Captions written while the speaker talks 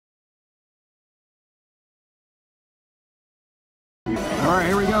right,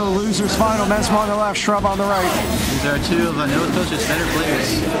 here we go. Losers final. Mesmer on the left, Shrubber on the right. These are two of Noah-Coach's better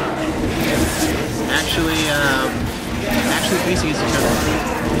players. Actually facing against each other a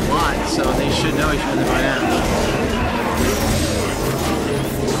lot, so they should know each other by now.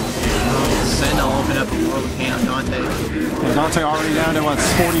 Sentinel open up a world of pain on Dante. And Dante already down to what,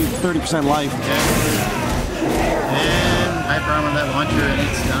 30% life. Okay. And hyper armor that launcher, and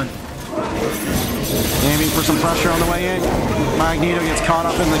it's done. Aiming for some pressure on the way in. Magneto gets caught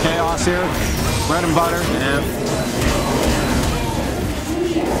up in the chaos here. Bread and butter. Yeah.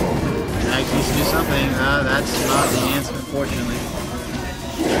 Mag needs to do something. That's not the answer, unfortunately.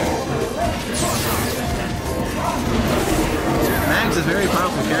 Mag's a very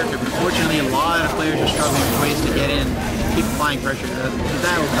powerful character, but unfortunately a lot of players are struggling with ways to get in, keep applying pressure.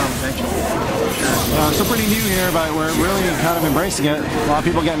 That will come eventually. Sure. Still pretty new here, but we're really kind of embracing it. A lot of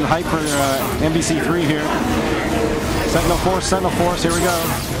people getting hyped for MBC3 here. Sentinel Force, here we go.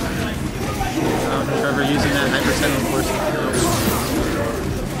 Trevor using that Hyper Sentinel Force.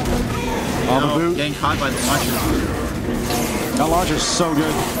 On the boot. Getting caught by the launcher. That launcher's so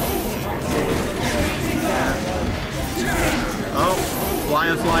good. Oh, fly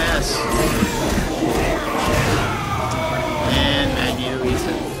on fly S. And Magneto eats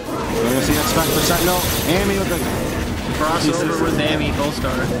it. We're going to see X Factor for Sentinel. Amy with the crossover with Amy Gold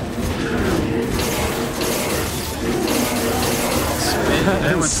Star.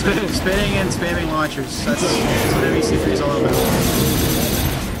 Spinning and spamming launchers. That's what MBC3 is all about.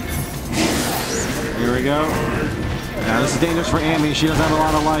 Here we go. Now this is dangerous for Amy. She doesn't have a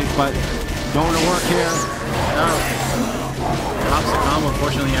lot of life, but going to work here. Pops the combo,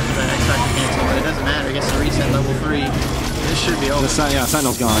 unfortunately, after that X Factor cancel, but it doesn't matter. He gets to reset level 3. This should be over. Yeah,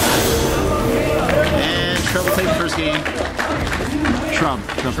 Sentinel's gone. And Shrubber take the first game. Shrub,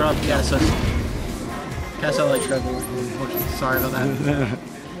 yeah, so guess I like Shrubber. Sorry about that.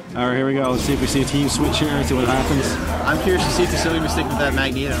 All right, here we go. Let's see if we see a team switch here and see what happens. I'm curious to see if they're still going to stick with that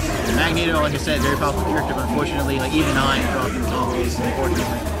Magneto. Magneto, like I said, very powerful character, but unfortunately, like even I dropped the combos,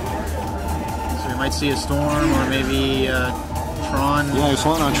 unfortunately. So we might see a Storm or maybe Tron. Yeah, he's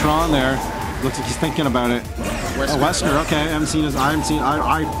floating on Tron there. Looks like he's thinking about it. Wesker. Oh, Wesker. Okay, I haven't seen his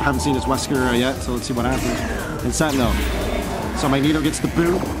Wesker yet. So let's see what happens. And Sentinel. So Magneto gets the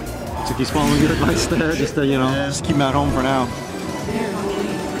boot. Looks like he's following good advice there, just to just keep him at home for now.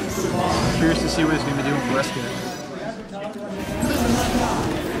 Curious to see what he's going to be doing for Wesker.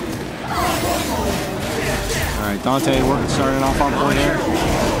 All right, Dante starting off on point here.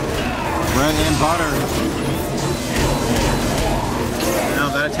 Bread and butter.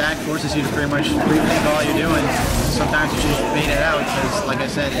 That attack forces you to pretty much rethink all you're doing. Sometimes you just bait it out because, like I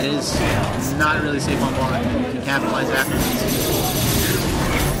said, it is not really safe on block. You can capitalize afterwards.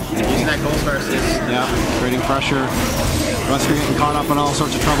 Using that Gold Star assist. Yeah, creating pressure. Wesker getting caught up in all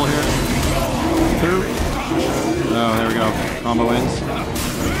sorts of trouble here. Oh, there we go. Combo wins.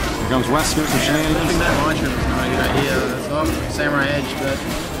 Here comes Wesker, some shenanigans. I think that launcher was not a good idea. Oh, Samurai Edge, but...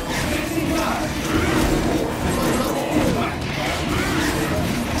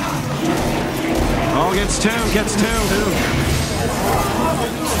 Oh, gets two.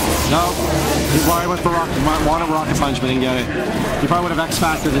 No, he probably went for wanted Rocket Punch, but didn't get it. He probably would have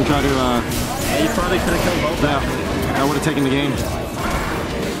X-Factored and tried to... yeah, you probably could have killed both. Yeah, that would have taken the game.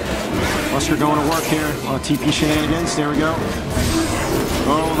 Wesker going to work here. TP shenanigans, there we go.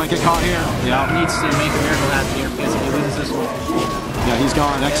 Oh, might get caught here. Yeah. He needs to make a miracle happen here because if he loses this one. Yeah, he's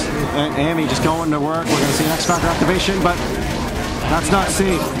gone. Amy just going to work. We're going to see an X-Factor activation, but that's not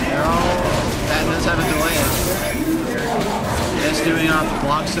safe. That does have a delay. Just doing off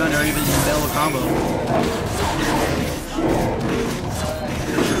block stun or even fail a combo.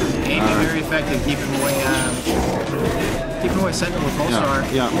 Amy very effective, keeping away Sentinel with Cold Star.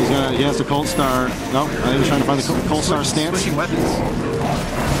 Yeah, he has the Cold Star. Nope, I think he's trying to find the Cold Star stance. Switching weapons.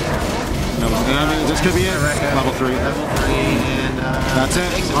 And this could be it. Level 3. Level 3, and that's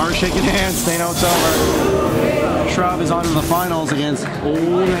it. Hard shaking hands. They know it's over. Shrub is on to the finals against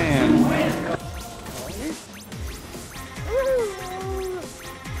Old Man.